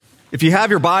If you have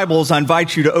your Bibles, I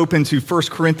invite you to open to 1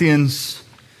 Corinthians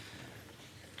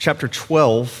chapter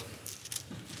 12.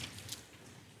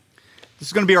 This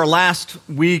is going to be our last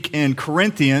week in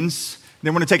Corinthians.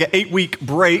 Then we're going to take an 8-week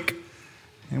break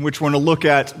in which we're going to look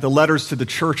at the letters to the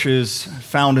churches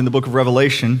found in the book of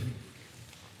Revelation.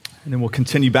 And then we'll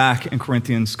continue back in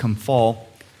Corinthians come fall.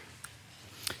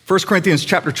 1 Corinthians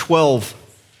chapter 12,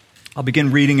 I'll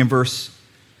begin reading in verse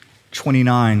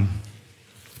 29.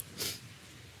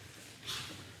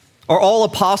 Are all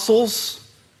apostles?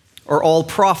 Are all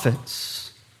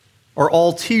prophets? Are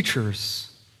all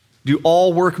teachers? Do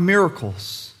all work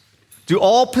miracles? Do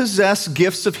all possess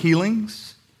gifts of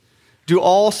healings? Do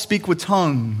all speak with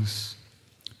tongues?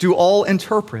 Do all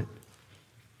interpret?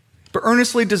 But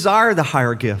earnestly desire the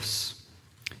higher gifts,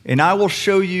 and I will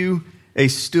show you a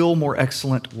still more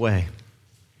excellent way.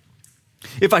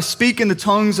 If I speak in the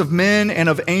tongues of men and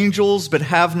of angels, but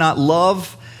have not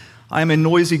love, I am a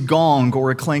noisy gong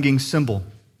or a clanging cymbal.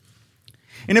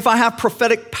 And if I have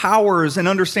prophetic powers and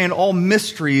understand all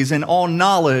mysteries and all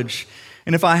knowledge,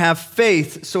 and if I have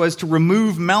faith so as to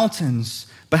remove mountains,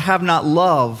 but have not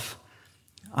love,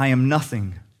 I am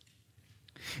nothing.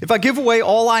 If I give away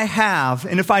all I have,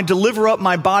 and if I deliver up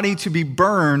my body to be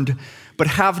burned, but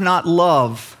have not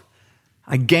love,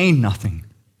 I gain nothing.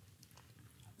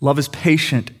 Love is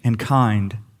patient and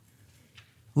kind.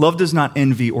 Love does not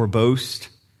envy or boast.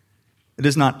 It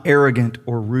is not arrogant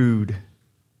or rude.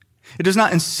 It does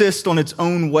not insist on its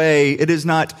own way. It is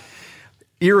not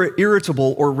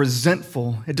irritable or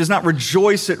resentful. It does not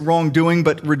rejoice at wrongdoing,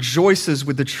 but rejoices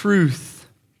with the truth.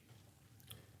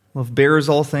 Love bears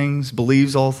all things,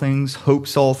 believes all things,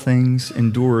 hopes all things,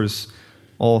 endures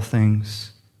all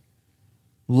things.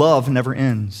 Love never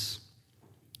ends.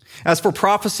 As for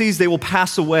prophecies, they will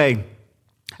pass away.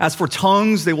 As for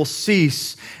tongues, they will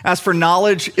cease. As for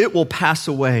knowledge, it will pass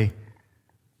away.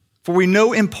 For we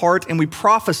know in part and we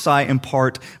prophesy in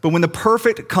part, but when the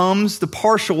perfect comes, the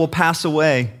partial will pass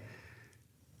away.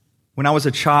 When I was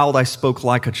a child, I spoke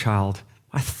like a child.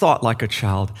 I thought like a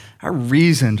child. I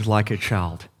reasoned like a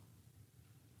child.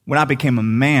 When I became a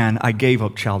man, I gave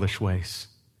up childish ways.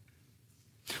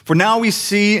 For now we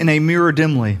see in a mirror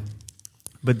dimly,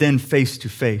 but then face to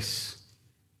face.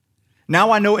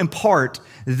 Now I know in part,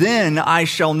 then I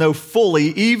shall know fully,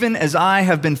 even as I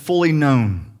have been fully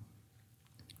known.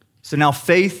 So now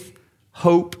faith,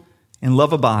 hope, and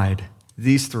love abide,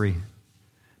 these three.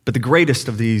 But the greatest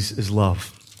of these is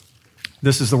love.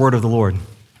 This is the word of the Lord.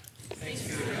 Thanks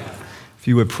be to God. If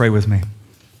you would pray with me.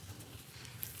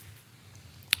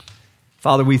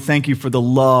 Father, we thank you for the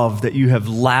love that you have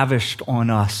lavished on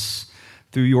us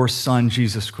through your Son,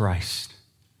 Jesus Christ.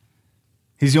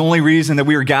 He's the only reason that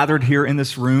we are gathered here in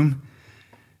this room,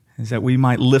 is that we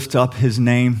might lift up his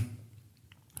name,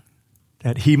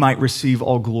 that he might receive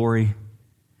all glory.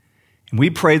 And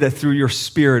we pray that through your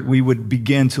Spirit, we would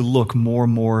begin to look more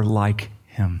and more like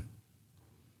him.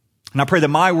 And I pray that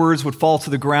my words would fall to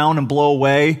the ground and blow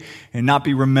away and not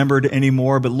be remembered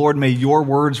anymore. But Lord, may your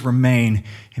words remain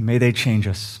and may they change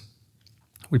us.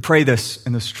 We pray this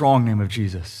in the strong name of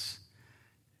Jesus.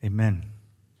 Amen.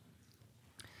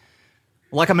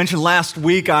 Like I mentioned last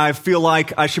week, I feel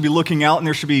like I should be looking out and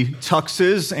there should be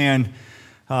tuxes and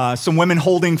some women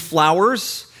holding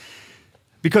flowers,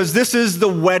 because this is the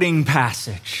wedding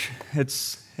passage.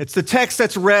 It's the text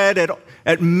that's read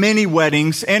at many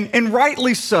weddings, and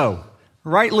rightly so.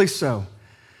 Rightly so.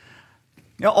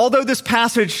 Now, although this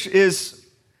passage is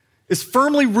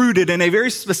firmly rooted in a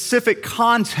very specific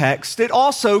context, it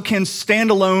also can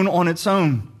stand alone on its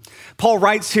own. Paul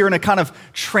writes here in a kind of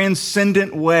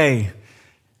transcendent way.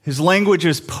 His language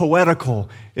is poetical.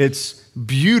 It's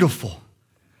beautiful.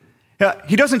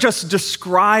 He doesn't just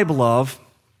describe love,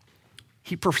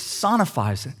 he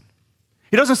personifies it.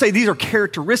 He doesn't say these are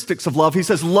characteristics of love. He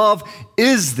says love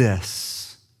is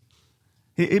this.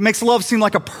 It makes love seem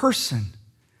like a person.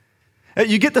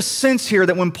 You get the sense here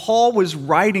that when Paul was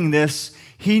writing this,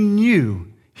 he knew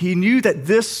that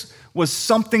this was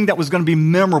something that was going to be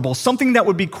memorable, something that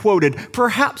would be quoted,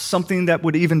 perhaps something that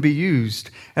would even be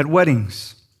used at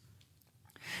weddings.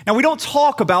 Now, we don't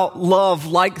talk about love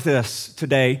like this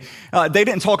today. They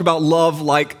didn't talk about love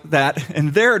like that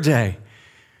in their day.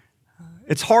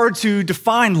 It's hard to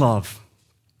define love.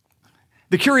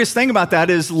 The curious thing about that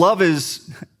is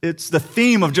it's the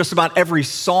theme of just about every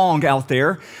song out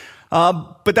there,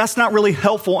 but that's not really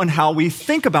helpful in how we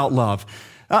think about love.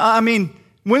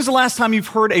 When's the last time you've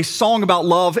heard a song about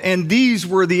love and these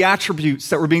were the attributes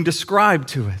that were being described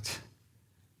to it?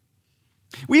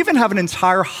 We even have an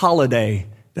entire holiday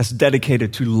that's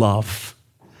dedicated to love,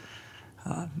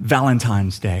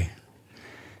 Valentine's Day.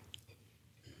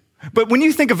 But when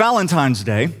you think of Valentine's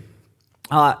Day,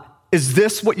 is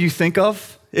this what you think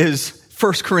of? Is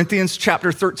 1 Corinthians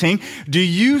chapter 13? Do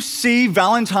you see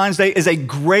Valentine's Day as a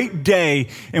great day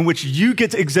in which you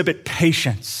get to exhibit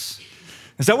patience?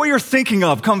 Is that what you're thinking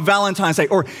of come Valentine's Day?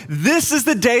 Or this is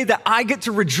the day that I get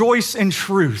to rejoice in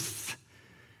truth?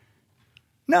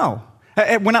 No.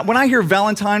 When I hear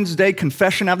Valentine's Day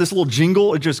confession, I have this little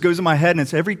jingle. It just goes in my head and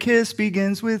it's every kiss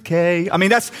begins with K. I mean,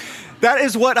 that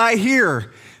is what I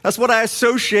hear. That's what I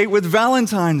associate with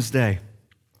Valentine's Day,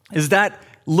 is that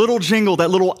little jingle,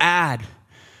 that little ad.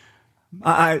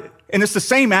 And it's the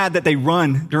same ad that they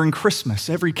run during Christmas.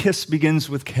 Every kiss begins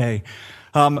with K.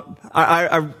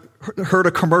 I heard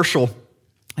a commercial,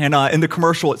 and in the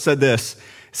commercial it said this. It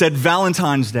said,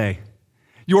 Valentine's Day,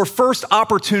 your first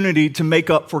opportunity to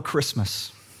make up for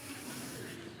Christmas.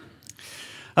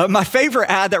 My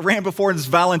favorite ad that ran before this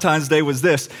Valentine's Day was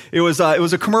this. It was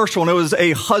a commercial, and it was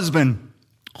a husband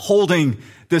holding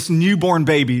this newborn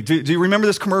baby. Do you remember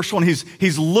this commercial? And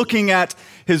he's looking at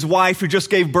his wife who just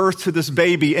gave birth to this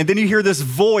baby. And then you hear this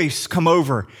voice come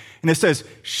over, and it says,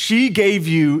 she gave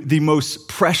you the most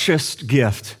precious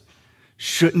gift.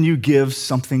 Shouldn't you give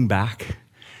something back?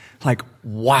 Like,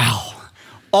 wow.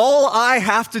 All I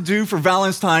have to do for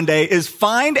Valentine's Day is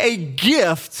find a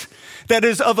gift that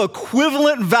is of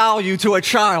equivalent value to a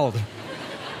child.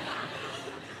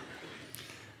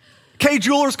 Kay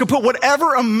Jewelers can put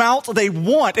whatever amount they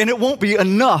want, and it won't be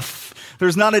enough.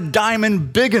 There's not a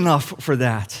diamond big enough for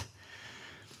that.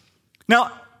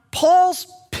 Now,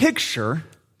 Paul's picture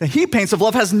that he paints of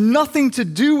love has nothing to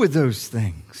do with those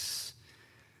things.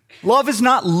 Love is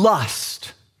not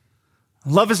lust.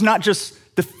 Love is not just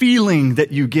the feeling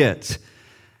that you get.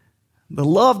 The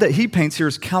love that he paints here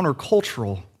is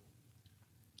countercultural.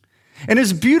 And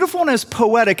as beautiful and as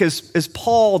poetic as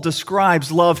Paul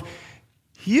describes love,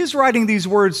 he is writing these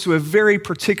words to a very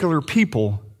particular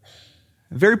people,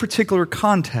 a very particular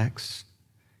context.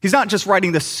 He's not just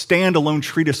writing this standalone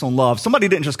treatise on love. Somebody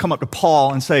didn't just come up to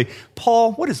Paul and say,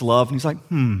 Paul, what is love? And he's like,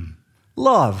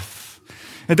 love.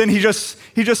 And then he just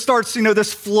starts,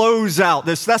 this flows out.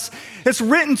 It's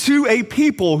written to a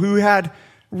people who had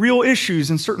real issues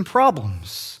and certain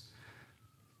problems.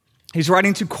 He's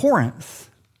writing to Corinth.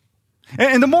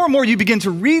 And the more and more you begin to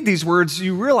read these words,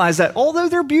 you realize that although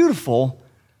they're beautiful,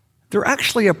 they're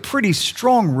actually a pretty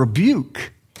strong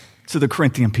rebuke to the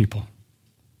Corinthian people.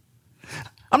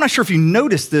 I'm not sure if you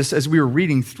noticed this as we were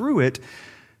reading through it,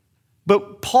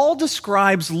 but Paul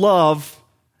describes love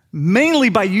mainly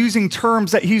by using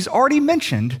terms that he's already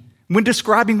mentioned when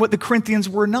describing what the Corinthians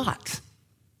were not.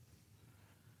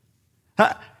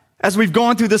 As we've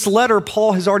gone through this letter,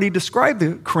 Paul has already described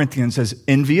the Corinthians as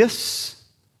envious,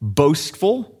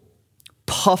 boastful,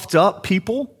 puffed up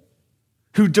people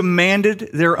who demanded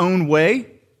their own way,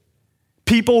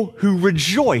 people who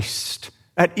rejoiced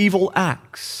at evil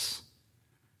acts.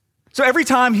 So every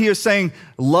time he is saying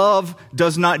love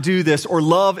does not do this or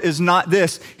love is not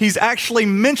this, he's actually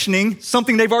mentioning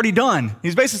something they've already done.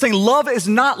 He's basically saying love is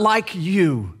not like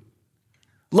you.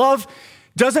 Love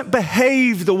doesn't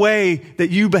behave the way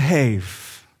that you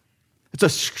behave. It's a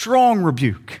strong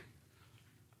rebuke.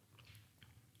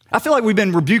 I feel like we've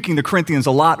been rebuking the Corinthians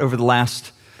a lot over the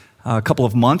last couple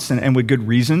of months, and with good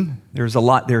reason. There's a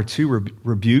lot there to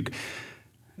rebuke.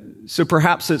 So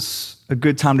perhaps it's a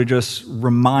good time to just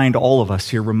remind all of us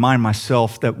here, remind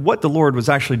myself that what the Lord was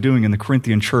actually doing in the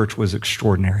Corinthian church was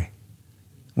extraordinary.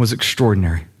 When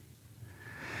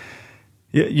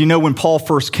Paul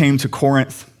first came to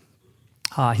Corinth,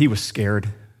 he was scared.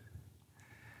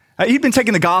 He'd been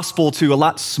taking the gospel to a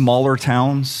lot smaller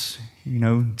towns,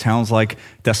 towns like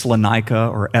Thessalonica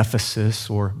or Ephesus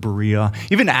or Berea.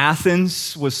 Even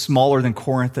Athens was smaller than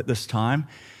Corinth at this time.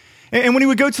 And when he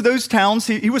would go to those towns,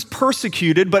 he was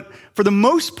persecuted, but for the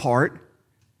most part,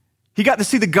 he got to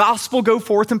see the gospel go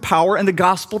forth in power and the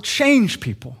gospel change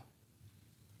people.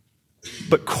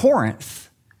 But Corinth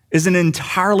is an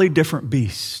entirely different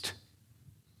beast.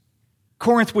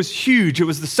 Corinth was huge. It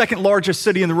was the second largest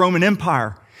city in the Roman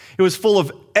Empire. It was full of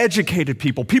educated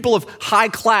people of high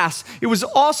class. It was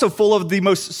also full of the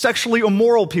most sexually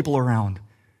immoral people around,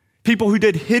 people who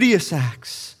did hideous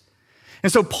acts.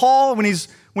 And so Paul, when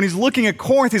he's looking at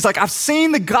Corinth, he's like, I've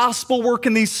seen the gospel work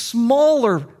in these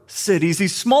smaller cities,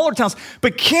 these smaller towns,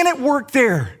 but can it work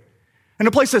there? In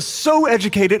a place that's so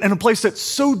educated and a place that's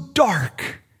so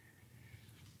dark.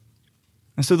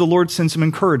 And so the Lord sends him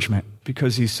encouragement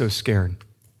because he's so scared.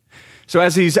 So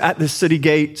as he's at the city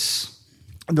gates,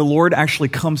 the Lord actually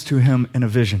comes to him in a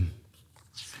vision.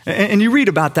 And you read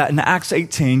about that in Acts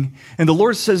 18, and the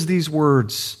Lord says these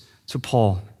words to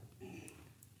Paul. He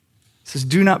says,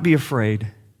 do not be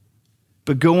afraid,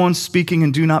 but go on speaking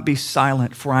and do not be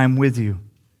silent, for I am with you.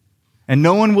 And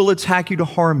no one will attack you to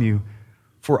harm you,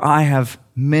 for I have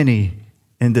many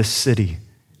in this city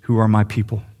who are my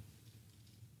people.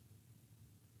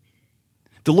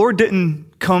 The Lord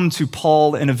didn't come to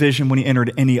Paul in a vision when he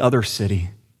entered any other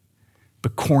city,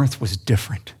 but Corinth was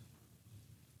different.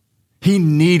 He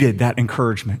needed that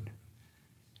encouragement,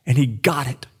 and he got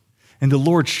it. And the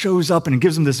Lord shows up and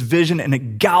gives him this vision, and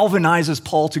it galvanizes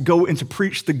Paul to go and to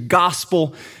preach the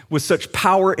gospel with such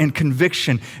power and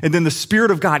conviction. And then the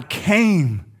Spirit of God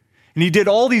came, and he did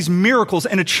all these miracles,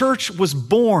 and a church was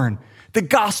born. The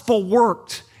gospel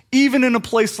worked, even in a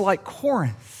place like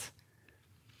Corinth.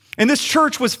 And this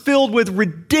church was filled with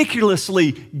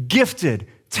ridiculously gifted,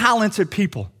 talented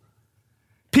people.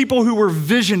 People who were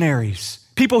visionaries,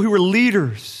 people who were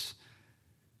leaders.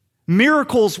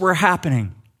 Miracles were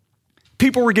happening.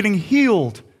 People were getting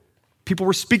healed. People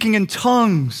were speaking in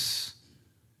tongues.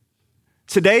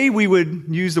 Today, we would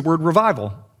use the word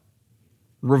revival.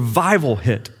 Revival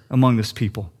hit among this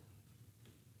people.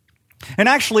 And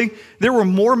actually, there were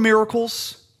more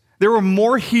miracles, there were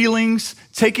more healings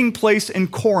taking place in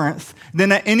Corinth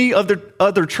than at any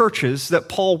other churches that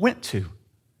Paul went to.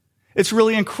 It's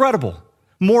really incredible.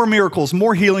 More miracles,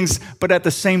 more healings, but at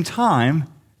the same time,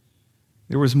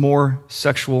 there was more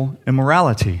sexual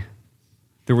immorality.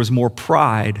 There was more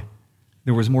pride.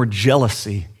 There was more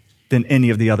jealousy than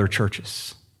any of the other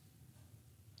churches.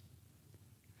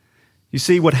 You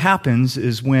see, what happens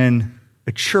is when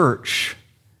a church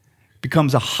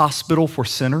becomes a hospital for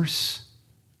sinners,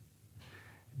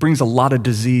 it brings a lot of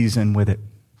disease in with it.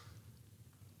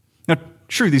 Now,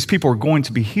 true, these people are going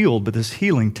to be healed, but this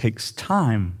healing takes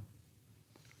time.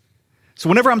 So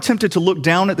whenever I'm tempted to look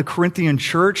down at the Corinthian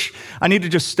church, I need to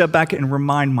just step back and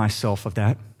remind myself of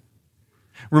that.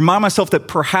 Remind myself that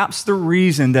perhaps the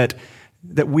reason that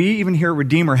we, even here at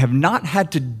Redeemer, have not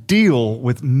had to deal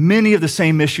with many of the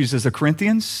same issues as the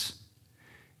Corinthians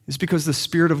is because the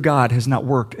Spirit of God has not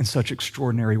worked in such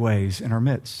extraordinary ways in our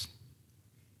midst.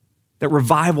 That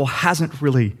revival hasn't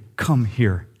really come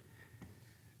here.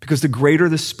 Because the greater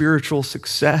the spiritual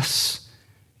success,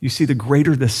 you see, the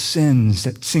greater the sins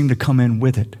that seem to come in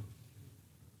with it.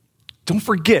 Don't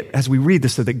forget, as we read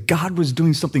this, that God was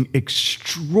doing something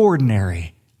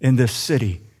extraordinary in this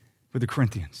city with the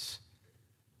Corinthians.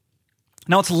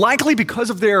 Now, it's likely because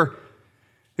of their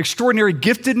extraordinary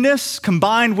giftedness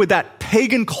combined with that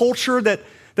pagan culture that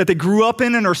they grew up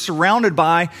in and are surrounded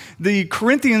by, the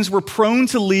Corinthians were prone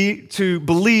to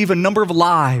believe a number of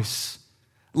lies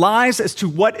as to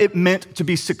what it meant to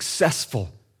be successful.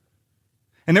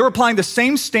 And they were applying the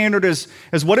same standard as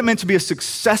what it meant to be a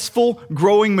successful,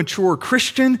 growing, mature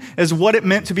Christian as what it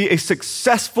meant to be a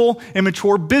successful and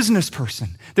mature business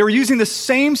person. They were using the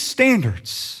same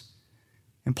standards.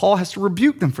 And Paul has to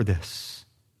rebuke them for this.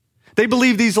 They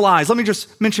believed these lies. Let me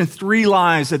just mention 3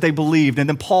 lies that they believed, and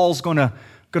then Paul's going to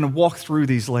walk through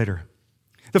these later.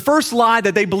 The first lie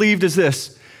that they believed is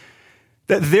this,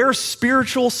 that their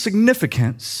spiritual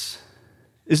significance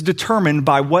is determined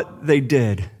by what they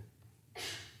did.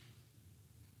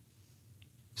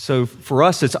 So for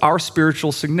us, it's our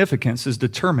spiritual significance is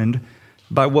determined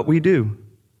by what we do.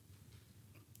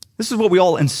 This is what we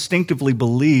all instinctively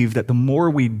believe, that the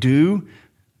more we do,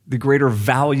 the greater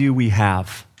value we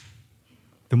have.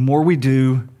 The more we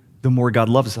do, the more God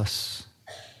loves us.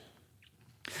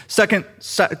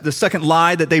 The second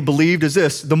lie that they believed is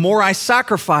this: the more I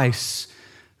sacrifice,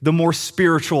 the more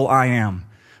spiritual I am.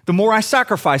 The more I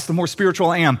sacrifice, the more spiritual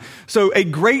I am. So a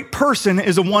great person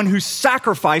is the one who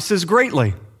sacrifices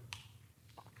greatly.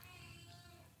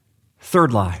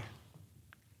 Third lie.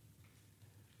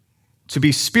 To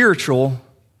be spiritual,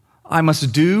 I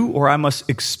must do or I must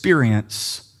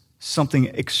experience something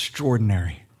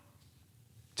extraordinary.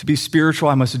 To be spiritual,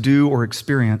 I must do or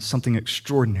experience something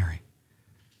extraordinary.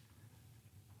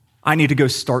 I need to go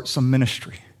start some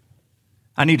ministry.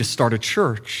 I need to start a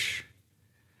church.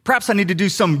 Perhaps I need to do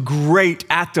some great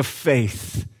act of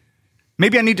faith.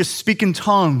 Maybe I need to speak in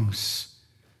tongues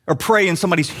or pray and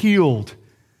somebody's healed.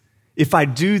 If I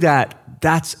do that,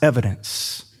 that's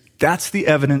evidence. That's the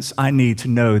evidence I need to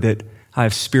know that I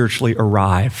have spiritually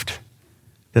arrived,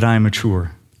 that I am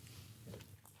mature.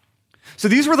 So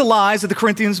these were the lies that the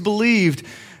Corinthians believed,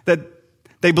 that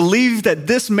they believed that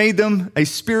this made them a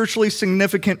spiritually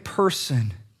significant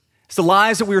person. It's the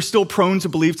lies that we are still prone to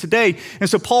believe today. And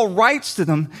so Paul writes to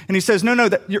them and he says, no,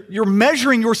 that you're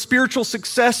measuring your spiritual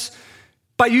success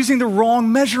by using the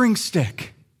wrong measuring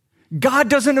stick. God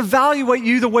doesn't evaluate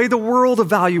you the way the world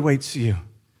evaluates you.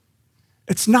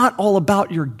 It's not all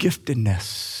about your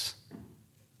giftedness.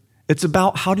 It's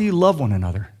about how do you love one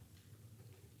another.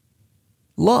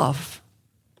 Love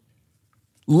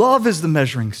Love is the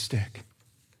measuring stick.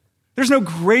 There's no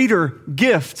greater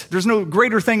gift. There's no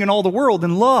greater thing in all the world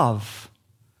than love.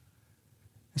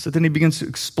 And so then he begins to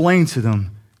explain to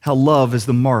them how love is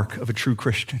the mark of a true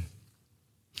Christian.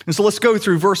 And so let's go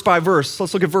through verse by verse.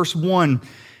 Let's look at verse 1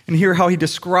 and hear how he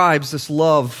describes this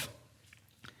love.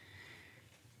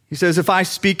 He says, if I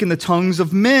speak in the tongues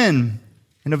of men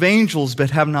and of angels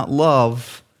but have not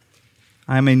love,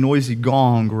 I am a noisy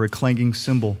gong or a clanging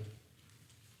cymbal.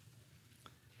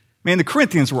 Man, the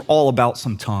Corinthians were all about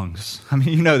some tongues. I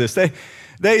mean, you know this.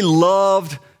 They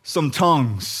loved some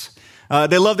tongues.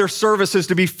 They loved their services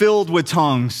to be filled with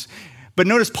tongues. But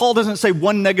notice Paul doesn't say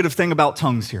one negative thing about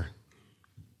tongues here.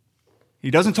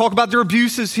 He doesn't talk about their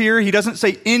abuses here. He doesn't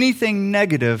say anything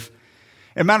negative.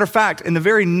 As a matter of fact, in the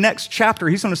very next chapter,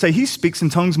 he's going to say he speaks in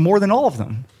tongues more than all of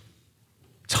them.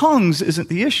 Tongues isn't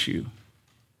the issue.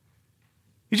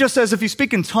 He just says if you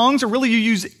speak in tongues, or really you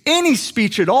use any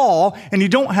speech at all, and you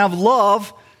don't have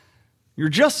love, you're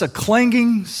just a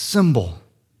clanging cymbal.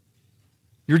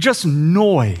 You're just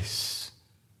noise.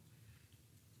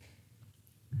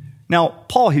 Now,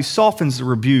 Paul, he softens the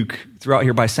rebuke throughout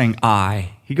here by saying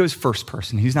I. He goes first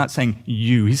person. He's not saying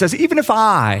you. He says, even if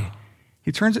I,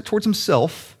 he turns it towards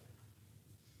himself.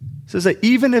 He says that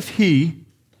even if he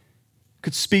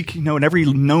could speak, in every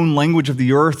known language of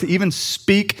the earth, even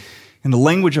speak in the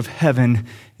language of heaven,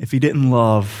 if he didn't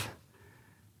love,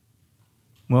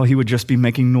 well, he would just be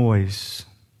making noise.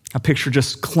 I picture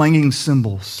just clanging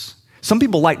cymbals. Some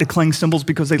people like to clang cymbals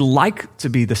because they like to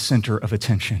be the center of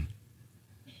attention.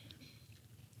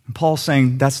 And Paul's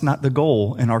saying that's not the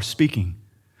goal in our speaking.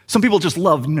 Some people just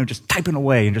love, just typing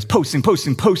away and just posting.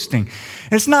 And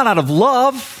it's not out of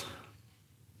love.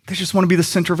 They just want to be the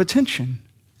center of attention.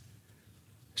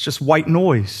 It's just white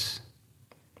noise.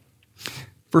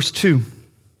 Verse 2,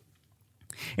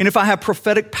 and if I have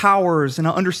prophetic powers and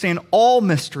I understand all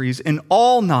mysteries and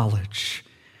all knowledge,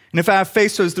 and if I have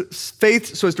faith so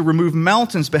as to remove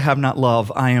mountains but have not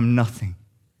love, I am nothing.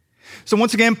 So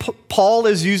once again, Paul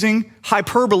is using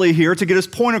hyperbole here to get his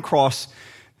point across.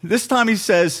 This time he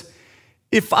says,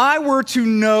 if I were to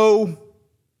know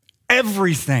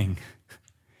everything,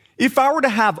 if I were to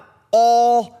have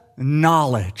all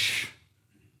knowledge,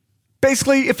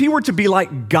 basically, if he were to be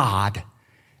like God,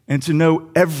 and to know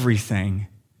everything,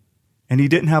 and he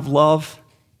didn't have love,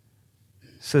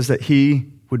 says that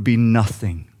he would be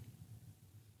nothing.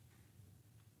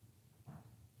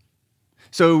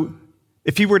 So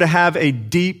if he were to have a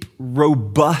deep,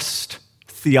 robust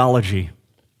theology,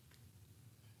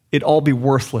 it'd all be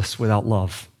worthless without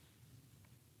love.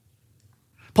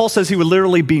 Paul says he would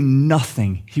literally be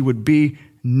nothing. He would be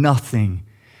nothing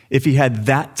if he had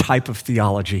that type of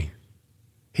theology.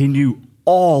 He knew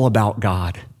all about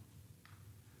God,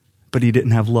 but he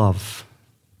didn't have love.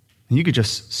 And you could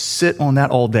just sit on that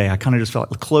all day. I kind of just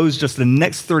felt like close just the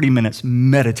next 30 minutes,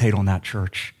 meditate on that,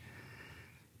 church.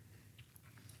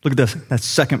 Look at this, that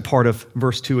second part of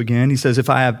verse 2 again. He says, if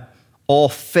I have all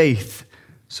faith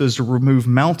so as to remove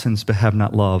mountains but have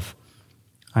not love,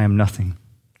 I am nothing.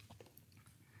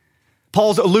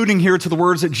 Paul's alluding here to the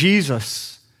words that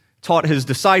Jesus taught his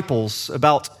disciples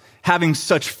about having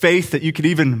such faith that you could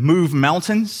even move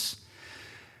mountains.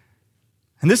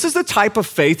 And this is the type of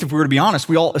faith, if we were to be honest,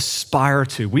 we all aspire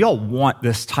to. We all want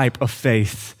this type of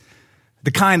faith,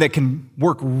 the kind that can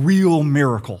work real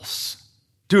miracles,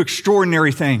 do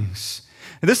extraordinary things.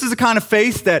 And this is the kind of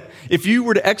faith that if you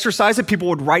were to exercise it, people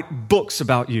would write books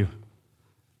about you.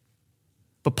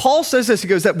 But Paul says this, he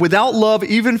goes that without love,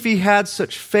 even if he had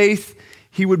such faith,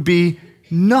 he would be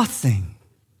nothing.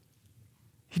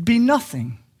 He'd be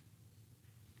nothing.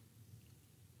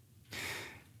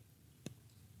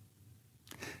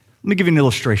 Let me give you an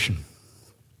illustration.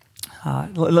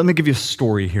 Let me give you a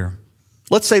story here.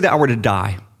 Let's say that I were to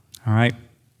die, all right?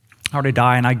 I were to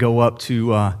die and I go up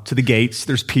to the gates.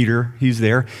 There's Peter. He's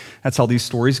there. That's how these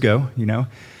stories go,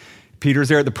 Peter's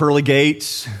there at the pearly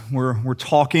gates. We're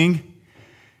talking,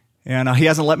 and he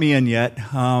hasn't let me in yet.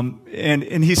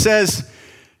 And he says,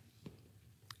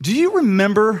 do you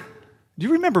remember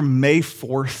May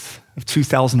 4th of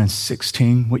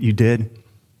 2016, what you did?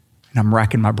 And I'm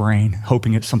racking my brain,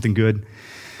 hoping it's something good.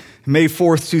 May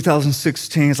 4th,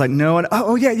 2016. It's like, no.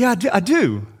 Yeah, I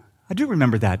do. I do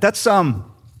remember that. That's, I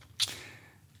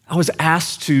was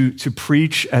asked to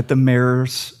preach at the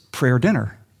mayor's prayer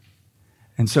dinner.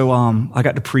 And so I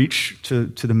got to preach to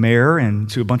the mayor and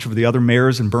to a bunch of the other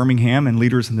mayors in Birmingham and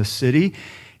leaders in the city.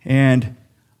 And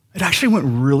it actually went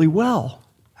really well.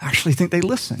 I actually think they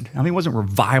listened. I mean, it wasn't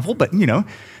revival, but,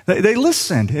 they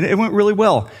listened. And it went really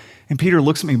well. And Peter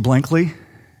looks at me blankly.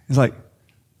 He's like,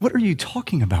 what are you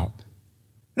talking about?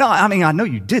 No, I mean, I know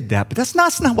you did that, but that's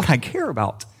not what I care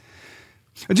about.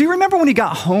 Do you remember when you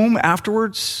got home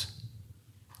afterwards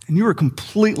and you were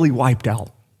completely wiped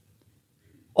out?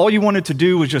 All you wanted to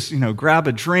do was just, grab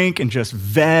a drink and just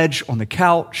veg on the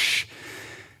couch.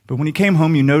 But when you came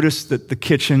home, you noticed that the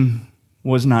kitchen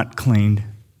was not cleaned.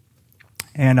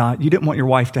 And you didn't want your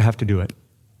wife to have to do it.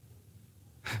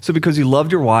 So because you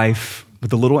loved your wife,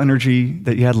 with the little energy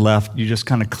that you had left, you just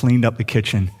kind of cleaned up the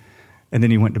kitchen, and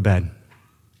then you went to bed.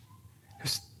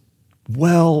 Just,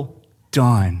 well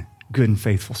done, good and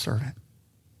faithful servant.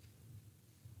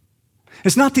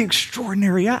 It's not the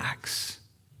extraordinary acts.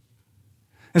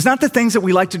 It's not the things that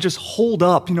we like to just hold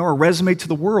up, our resume to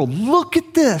the world. Look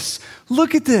at this.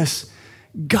 Look at this.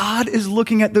 God is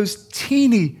looking at those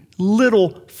teeny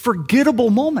little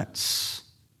forgettable moments.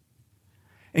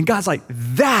 And God's like,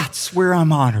 that's where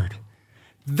I'm honored.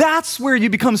 That's where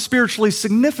you become spiritually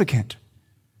significant,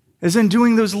 is in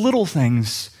doing those little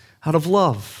things out of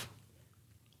love.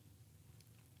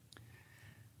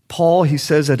 Paul, he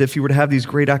says that if you were to have these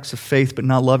great acts of faith but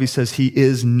not love, he says he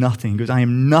is nothing. He goes, I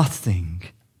am nothing.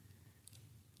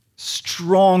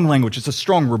 Strong language. It's a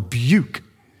strong rebuke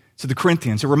to the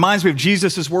Corinthians. It reminds me of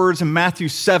Jesus' words in Matthew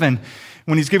 7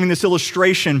 when he's giving this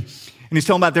illustration and he's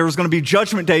telling about there was going to be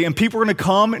judgment day and people were going to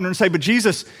come and they're going to say, but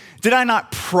Jesus, did I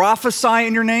not prophesy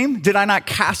in your name? Did I not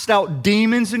cast out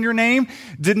demons in your name?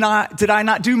 Did I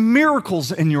not do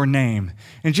miracles in your name?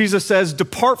 And Jesus says,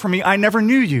 depart from me, I never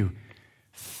knew you.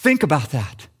 Think about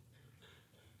that.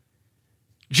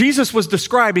 Jesus was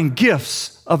describing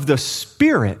gifts of the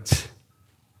Spirit,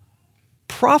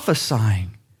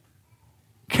 prophesying,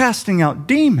 casting out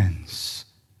demons,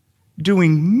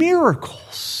 doing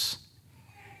miracles.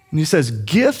 And he says,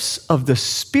 gifts of the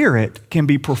Spirit can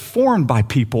be performed by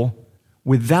people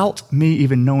without me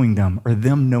even knowing them or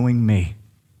them knowing me.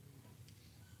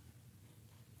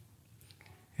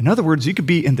 In other words, you could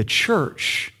be in the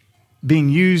church being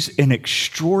used in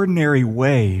extraordinary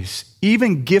ways,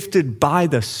 even gifted by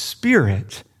the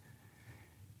Spirit,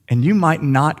 and you might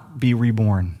not be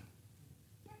reborn.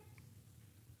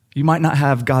 You might not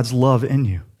have God's love in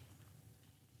you.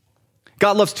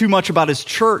 God loves too much about his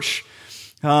church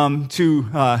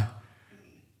to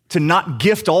not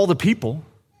gift all the people.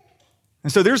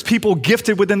 And so there's people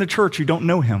gifted within the church who don't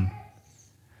know him,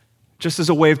 just as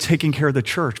a way of taking care of the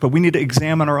church. But we need to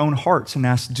examine our own hearts and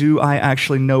ask, do I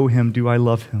actually know him? Do I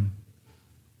love him?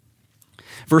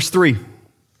 Verse 3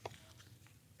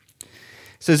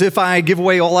 says, if I give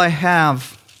away all I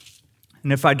have,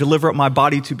 and if I deliver up my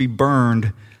body to be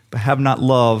burned, but have not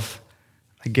love,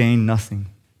 I gain nothing.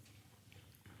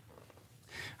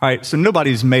 All right, so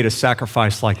nobody's made a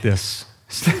sacrifice like this.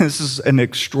 This is an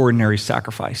extraordinary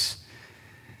sacrifice.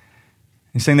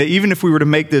 He's saying that even if we were to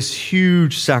make this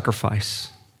huge sacrifice,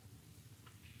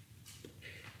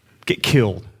 get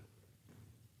killed.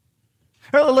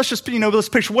 Let's just, let's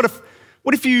picture, what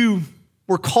if you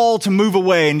were called to move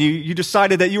away and you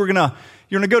decided that you're gonna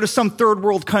go to some third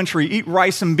world country, eat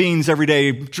rice and beans every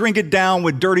day, drink it down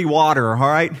with dirty water, all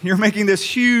right? You're making this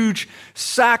huge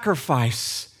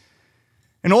sacrifice.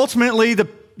 And ultimately,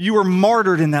 you were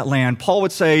martyred in that land. Paul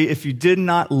would say, if you did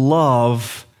not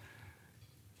love,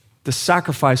 the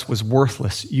sacrifice was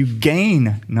worthless. You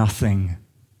gain nothing.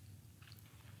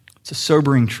 It's a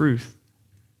sobering truth.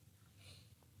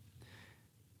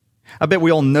 I bet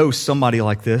we all know somebody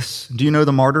like this. Do you know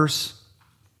the martyrs?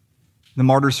 The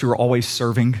martyrs who are always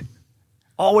serving.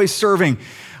 Always serving.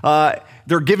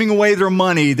 They're giving away their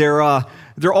money. They're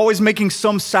always making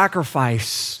some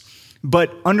sacrifice.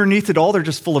 But underneath it all, they're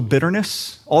just full of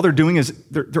bitterness. All they're doing is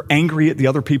they're angry at the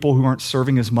other people who aren't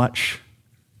serving as much.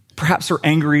 Perhaps they're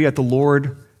angry at the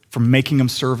Lord for making them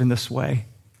serve in this way.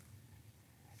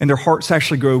 And their hearts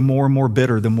actually grow more and more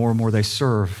bitter the more and more they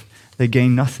serve. They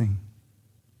gain nothing.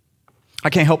 I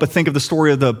can't help but think of the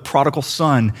story of the prodigal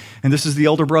son, and this is the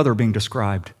elder brother being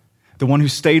described. The one who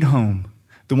stayed home,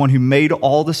 the one who made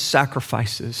all the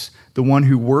sacrifices, the one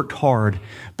who worked hard,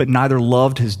 but neither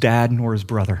loved his dad nor his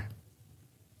brother.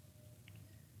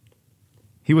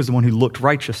 He was the one who looked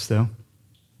righteous, though.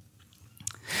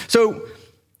 So,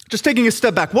 just taking a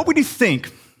step back, what would you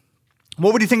think?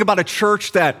 What would you think about a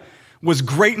church that was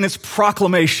great in its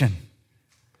proclamation,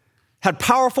 had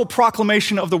powerful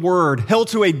proclamation of the word, held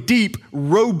to a deep,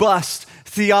 robust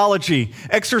theology,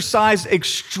 exercised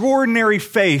extraordinary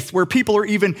faith where people are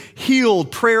even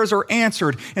healed, prayers are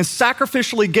answered, and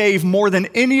sacrificially gave more than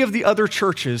any of the other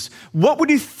churches? What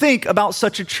would you think about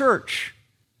such a church?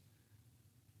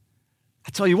 I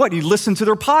tell you what, you'd listen to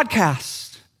their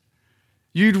podcasts.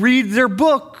 You'd read their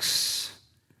books.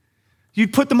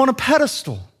 You'd put them on a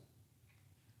pedestal.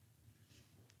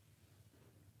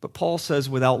 But Paul says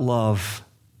without love,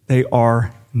 they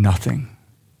are nothing.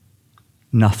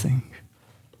 Nothing.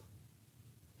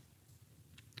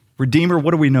 Redeemer,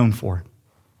 what are we known for?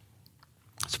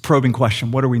 It's a probing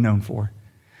question. What are we known for?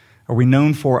 Are we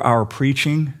known for our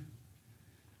preaching?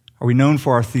 Are we known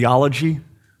for our theology?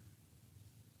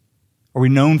 Are we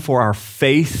known for our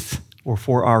faith or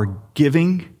for our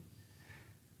giving?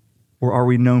 Or are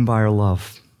we known by our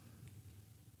love?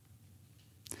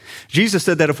 Jesus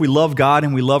said that if we love God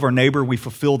and we love our neighbor, we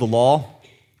fulfill the law.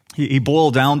 He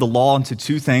boiled down the law into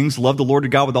two things. Love the Lord your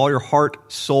God with all your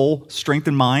heart, soul, strength,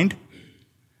 and mind.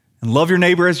 And love your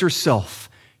neighbor as yourself.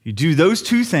 You do those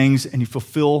two things and you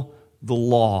fulfill the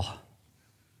law.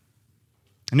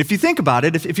 And if you think about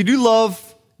it, if you do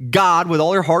love God with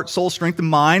all your heart, soul, strength, and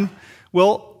mind,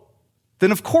 well,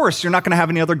 then of course you're not going to have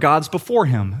any other gods before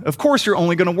him. Of course you're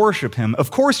only going to worship him. Of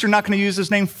course you're not going to use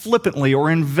his name flippantly or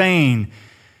in vain.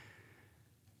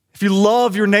 If you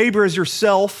love your neighbor as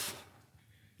yourself,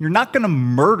 you're not going to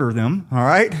murder them, all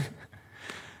right?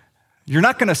 You're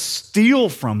not going to steal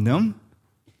from them.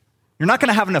 You're not going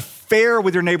to have an affair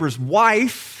with your neighbor's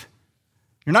wife.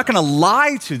 You're not going to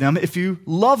lie to them if you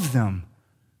love them.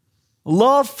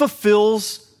 Love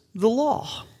fulfills the law.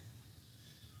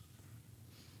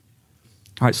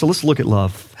 All right, so let's look at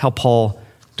love, how Paul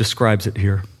describes it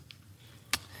here.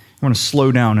 I want to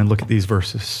slow down and look at these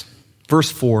verses. Verse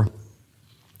 4.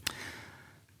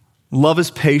 Love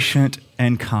is patient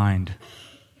and kind.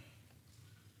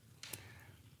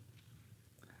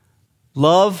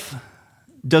 Love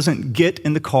doesn't get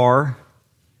in the car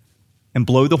and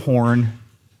blow the horn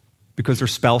because their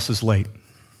spouse is late.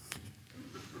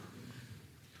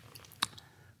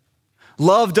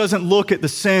 Love doesn't look at the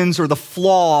sins or the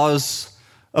flaws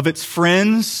of its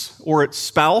friends or its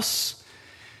spouse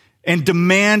and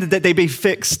demand that they be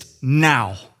fixed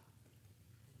now.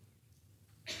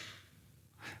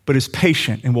 But is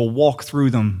patient and will walk through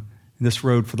them in this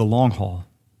road for the long haul.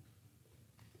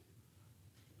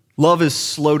 Love is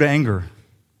slow to anger,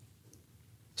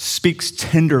 speaks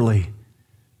tenderly,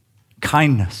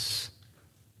 kindness.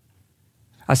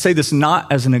 I say this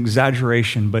not as an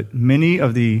exaggeration, but many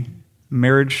of the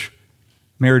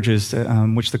marriages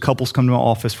which the couples come to my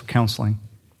office for counseling,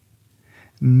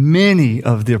 many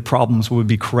of their problems would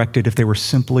be corrected if they were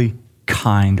simply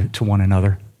kind to one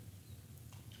another.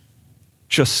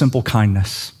 Just simple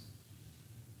kindness.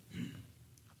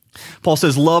 Paul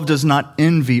says love does not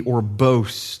envy or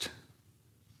boast.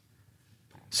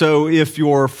 So if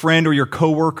your friend or your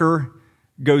coworker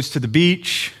goes to the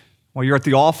beach while you're at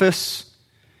the office,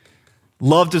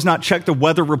 love does not check the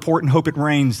weather report and hope it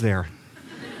rains there.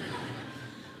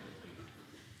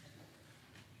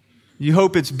 You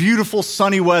hope it's beautiful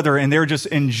sunny weather and they're just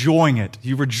enjoying it.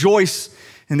 You rejoice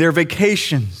in their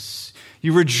vacations.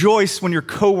 You rejoice when your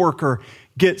coworker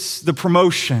gets the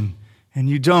promotion and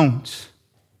you don't.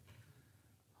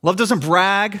 Love doesn't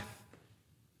brag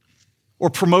or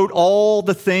promote all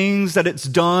the things that it's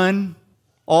done,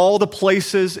 all the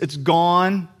places it's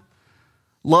gone.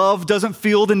 Love doesn't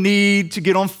feel the need to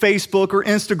get on Facebook or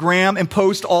Instagram and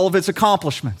post all of its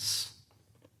accomplishments.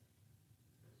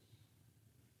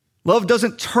 Love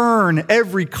doesn't turn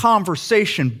every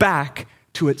conversation back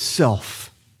to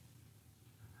itself,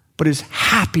 but is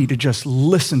happy to just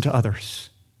listen to others.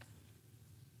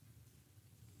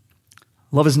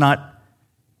 Love is not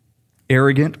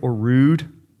arrogant or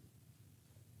rude.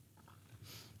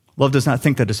 Love does not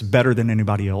think that it's better than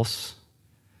anybody else.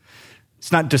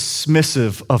 It's not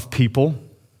dismissive of people,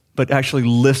 but actually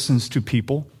listens to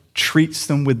people, treats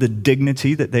them with the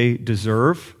dignity that they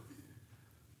deserve.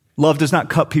 Love does not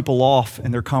cut people off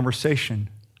in their conversation.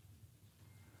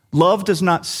 Love does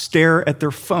not stare at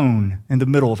their phone in the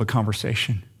middle of a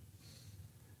conversation,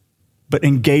 but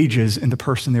engages in the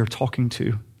person they're talking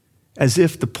to, as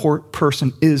if the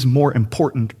person is more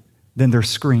important than their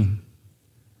screen.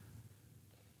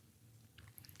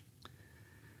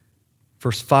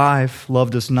 Verse 5,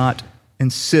 love does not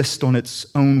insist on its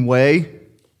own way.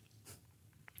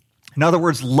 In other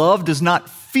words, love does not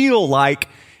feel like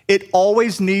it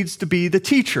always needs to be the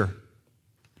teacher.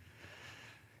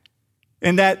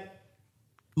 And that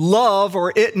love,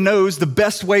 or it knows the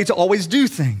best way to always do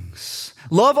things.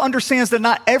 Love understands that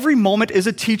not every moment is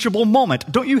a teachable moment.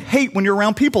 Don't you hate when you're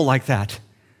around people like that?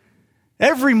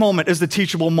 Every moment is the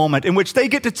teachable moment in which they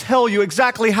get to tell you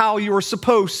exactly how you are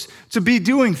supposed to be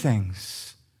doing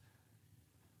things.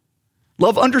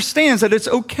 Love understands that it's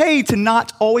okay to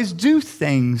not always do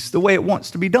things the way it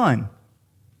wants to be done.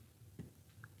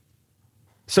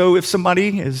 So if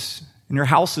somebody is in your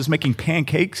house is making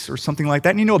pancakes or something like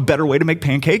that, and you know a better way to make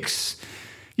pancakes,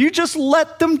 you just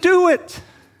let them do it.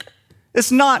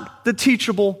 It's not the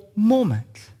teachable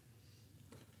moment.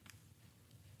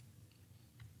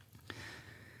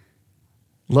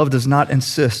 Love does not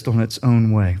insist on its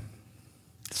own way.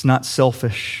 It's not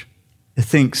selfish. It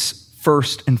thinks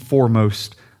first and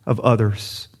foremost of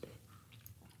others.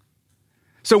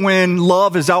 So when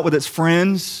love is out with its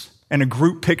friends and a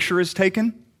group picture is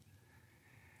taken,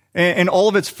 and all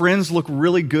of its friends look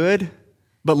really good,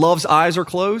 but love's eyes are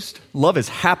closed, love is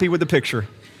happy with the picture.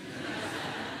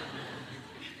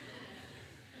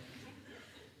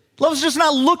 Love's just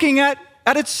not looking at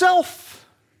itself.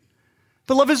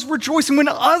 But love is rejoicing when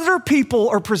other people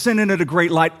are presented in a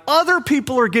great light. Other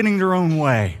people are getting their own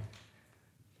way.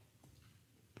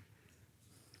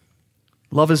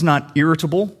 Love is not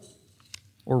irritable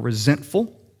or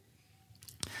resentful.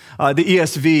 The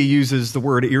ESV uses the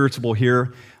word irritable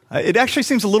here. It actually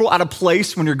seems a little out of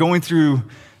place when you're going through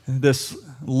this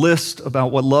list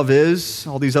about what love is,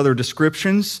 all these other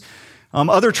descriptions.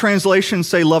 Other translations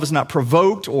say love is not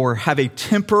provoked or have a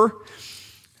temper.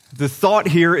 The thought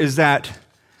here is that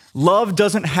love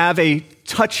doesn't have a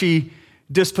touchy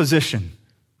disposition.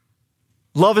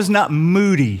 Love is not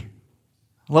moody.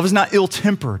 Love is not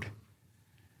ill-tempered.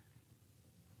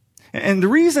 And the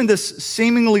reason this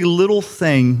seemingly little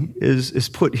thing is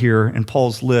put here in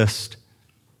Paul's list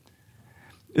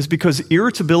is because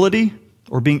irritability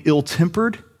or being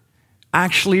ill-tempered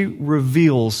actually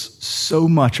reveals so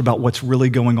much about what's really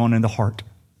going on in the heart.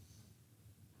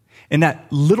 In that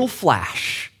little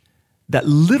flash, that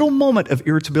little moment of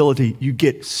irritability, you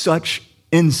get such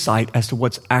insight as to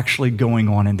what's actually going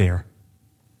on in there.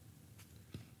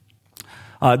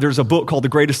 There's a book called The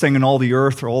Greatest Thing in All the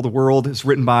Earth or All the World. It's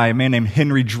written by a man named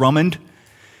Henry Drummond.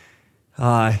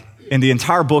 And the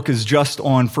entire book is just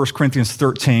on 1 Corinthians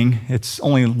 13. It's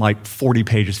only like 40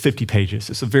 pages, 50 pages.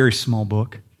 It's a very small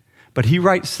book. But he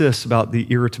writes this about the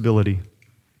irritability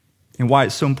and why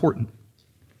it's so important.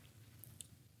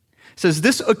 It says,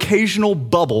 this occasional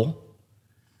bubble,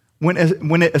 when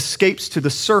it escapes to the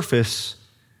surface,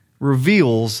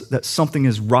 reveals that something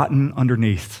is rotten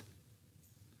underneath.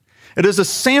 It is a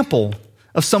sample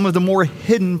of some of the more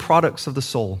hidden products of the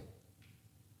soul.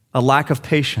 A lack of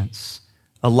patience,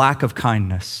 a lack of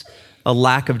kindness, a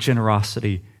lack of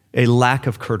generosity, a lack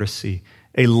of courtesy,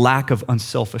 a lack of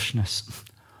unselfishness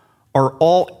are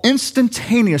all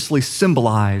instantaneously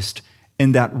symbolized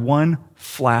in that one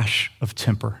flash of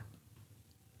temper.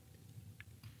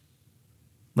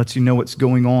 Lets you know what's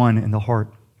going on in the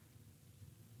heart.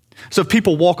 So if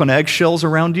people walk on eggshells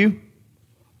around you,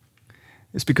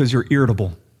 it's because you're irritable.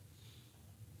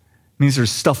 It means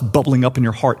there's stuff bubbling up in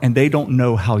your heart and they don't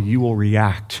know how you will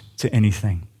react to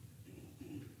anything.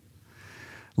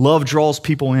 Love draws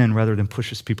people in rather than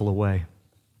pushes people away.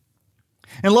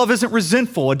 And love isn't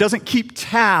resentful. It doesn't keep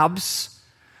tabs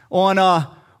on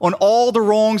all the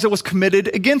wrongs that was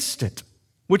committed against it,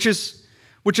 which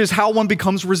is how one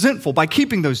becomes resentful, by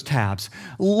keeping those tabs.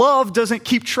 Love doesn't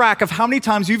keep track of how many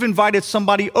times you've invited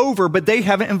somebody over, but they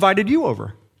haven't invited you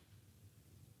over.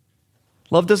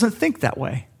 Love doesn't think that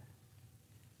way.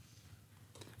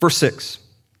 Verse 6,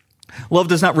 love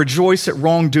does not rejoice at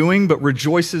wrongdoing, but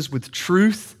rejoices with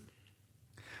truth.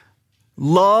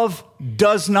 Love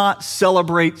does not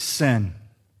celebrate sin.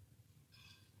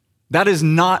 That is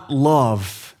not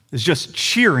love. It's just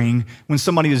cheering when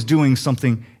somebody is doing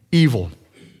something evil.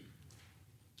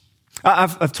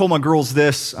 I've told my girls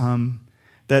this,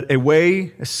 that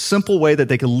a simple way that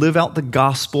they can live out the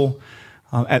gospel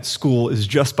at school is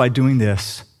just by doing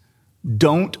this.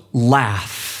 Don't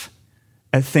laugh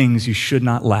at things you should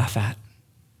not laugh at.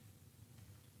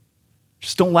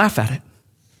 Just don't laugh at it.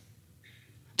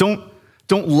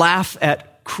 Don't laugh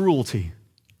at cruelty.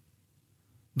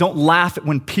 Don't laugh at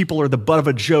when people are the butt of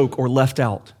a joke or left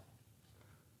out.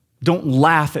 Don't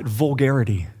laugh at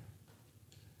vulgarity.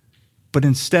 But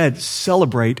instead,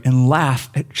 celebrate and laugh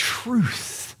at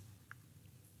truth.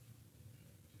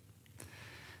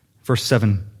 Verse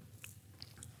 7.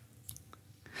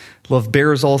 Love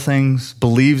bears all things,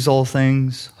 believes all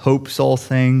things, hopes all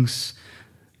things,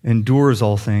 endures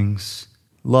all things.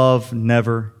 Love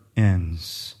never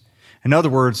ends. In other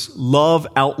words, love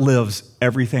outlives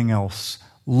everything else.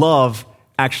 Love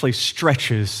actually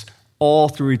stretches all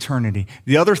through eternity.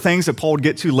 The other things that Paul would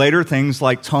get to later, things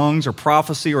like tongues or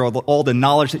prophecy or all the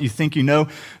knowledge that you think you know,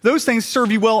 those things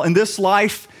serve you well in this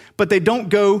life, but they don't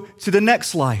go to the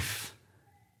next life.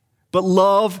 But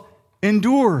love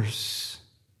endures.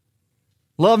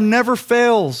 Love never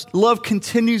fails. Love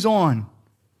continues on.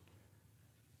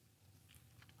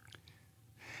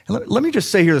 And let me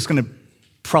just say here, that's going to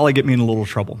probably get me in a little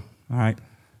trouble, all right?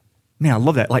 Man, I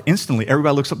love that. Like instantly,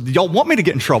 everybody looks up. Y'all want me to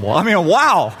get in trouble. I mean,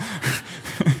 wow.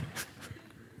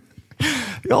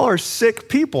 Y'all are sick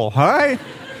people, all right?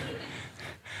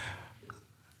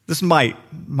 This might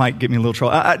get me in a little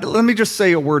trouble. Let me just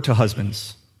say a word to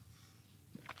husbands.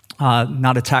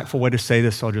 Not a tactful way to say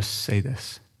this, so I'll just say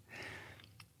this.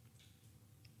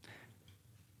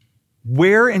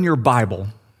 Where in your Bible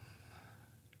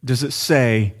does it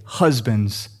say,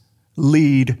 husbands,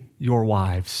 lead your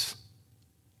wives?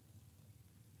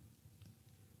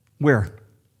 Where?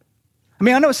 I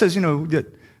mean, I know it says, that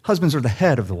husbands are the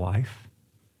head of the wife.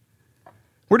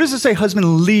 Where does it say, husband,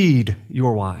 lead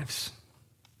your wives?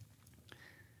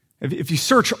 If you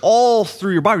search all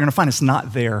through your Bible, you're going to find it's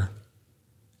not there.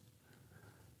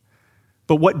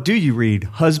 But what do you read?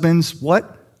 Husbands,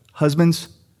 what? Husbands,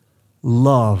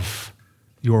 love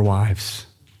your wives.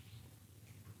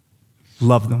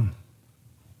 Love them.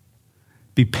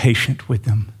 Be patient with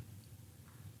them.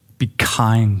 Be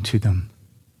kind to them.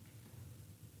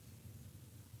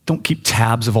 Don't keep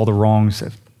tabs of all the wrongs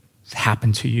that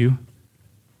happen to you.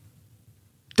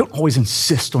 Don't always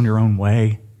insist on your own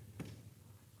way.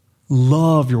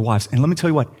 Love your wives. And let me tell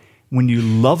you what, when you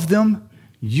love them,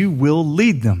 you will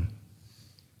lead them.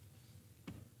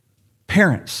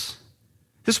 Parents,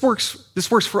 this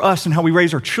works for us in how we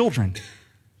raise our children.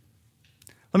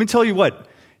 Let me tell you what,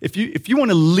 if you want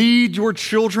to lead your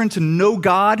children to know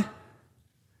God,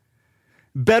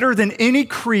 better than any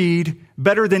creed,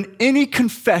 better than any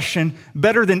confession,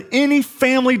 better than any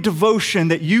family devotion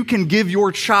that you can give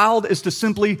your child is to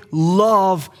simply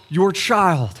love your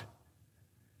child.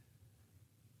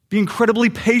 Be incredibly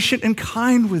patient and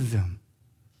kind with them.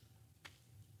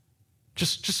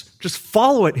 Just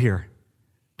follow it here.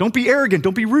 Don't be arrogant.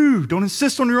 Don't be rude. Don't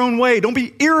insist on your own way. Don't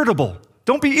be irritable.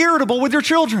 Don't be irritable with your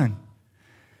children.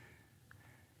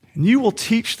 And you will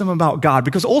teach them about God,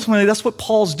 because ultimately that's what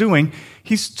Paul's doing.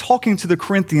 He's talking to the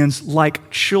Corinthians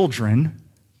like children,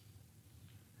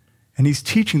 and he's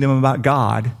teaching them about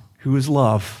God, who is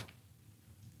love.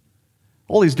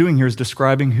 All he's doing here is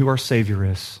describing who our Savior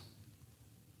is.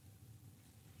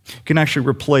 You can actually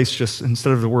replace, just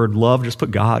instead of the word love, just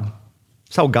put God.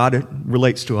 That's how God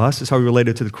relates to us. It's how he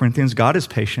related to the Corinthians. God is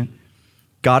patient.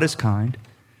 God is kind.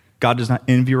 God does not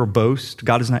envy or boast.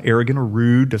 God is not arrogant or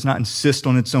rude, does not insist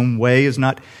on its own way.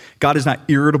 God is not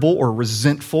irritable or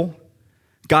resentful.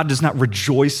 God does not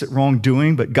rejoice at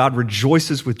wrongdoing, but God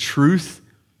rejoices with truth.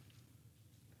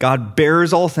 God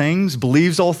bears all things,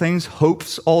 believes all things,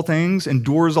 hopes all things,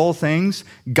 endures all things.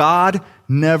 God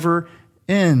never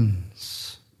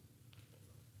ends.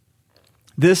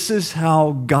 This is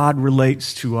how God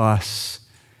relates to us.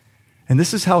 And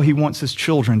this is how he wants his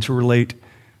children to relate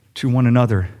to one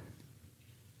another.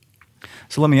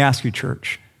 So let me ask you,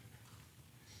 church,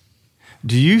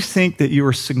 do you think that you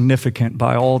are significant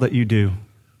by all that you do?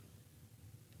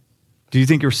 Do you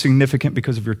think you're significant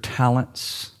because of your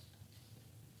talents,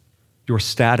 your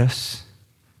status?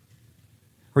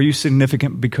 Or are you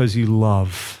significant because you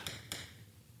love?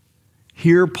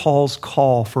 Hear Paul's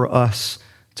call for us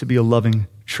to be a loving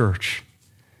church.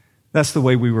 That's the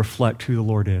way we reflect who the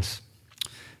Lord is.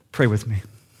 Pray with me.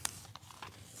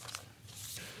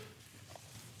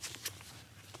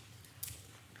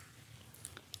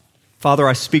 Father,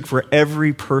 I speak for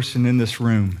every person in this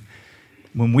room.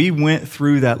 When we went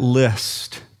through that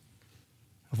list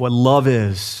of what love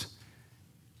is,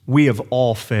 we have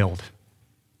all failed.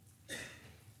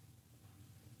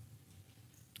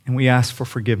 And we ask for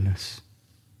forgiveness.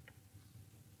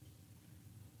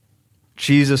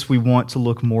 Jesus, we want to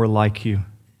look more like you.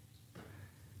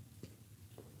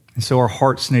 And so our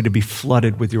hearts need to be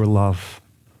flooded with your love.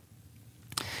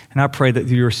 And I pray that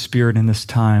your Spirit in this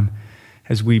time,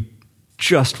 as we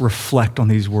just reflect on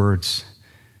these words,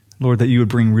 Lord, that you would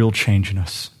bring real change in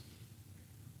us.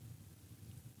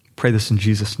 Pray this in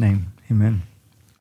Jesus' name. Amen.